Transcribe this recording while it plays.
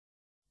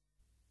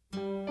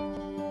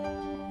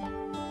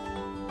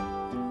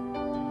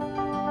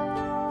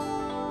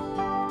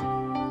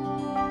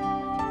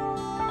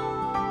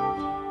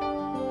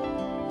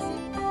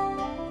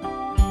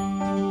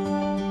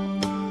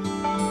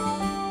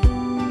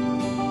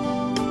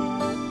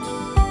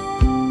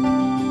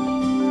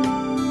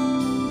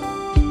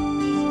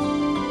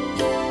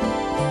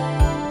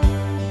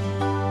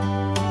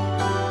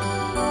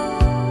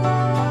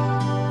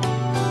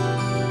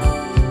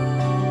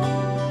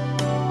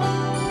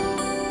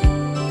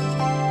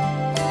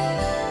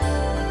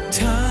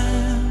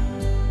Time,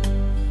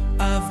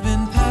 I've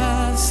been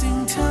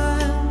passing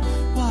time,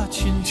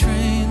 watching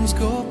trains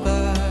go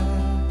by.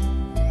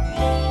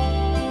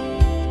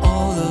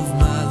 All of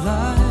my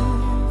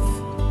life,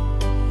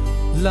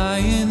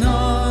 lying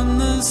on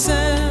the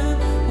sand,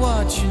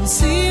 watching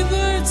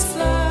seabirds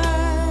fly.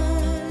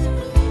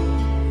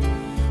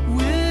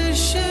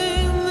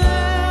 Wishing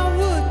there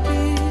would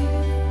be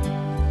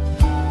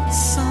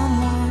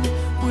someone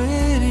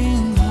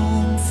waiting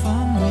home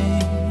for me.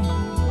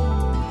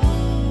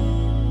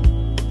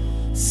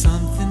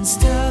 Something's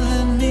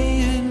telling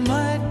me it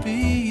might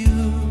be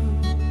you.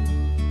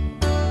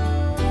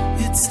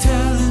 It's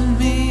telling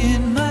me it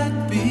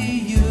might be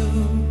you.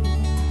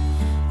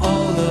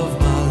 All of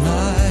my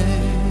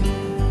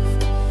life,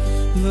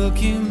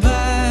 looking back,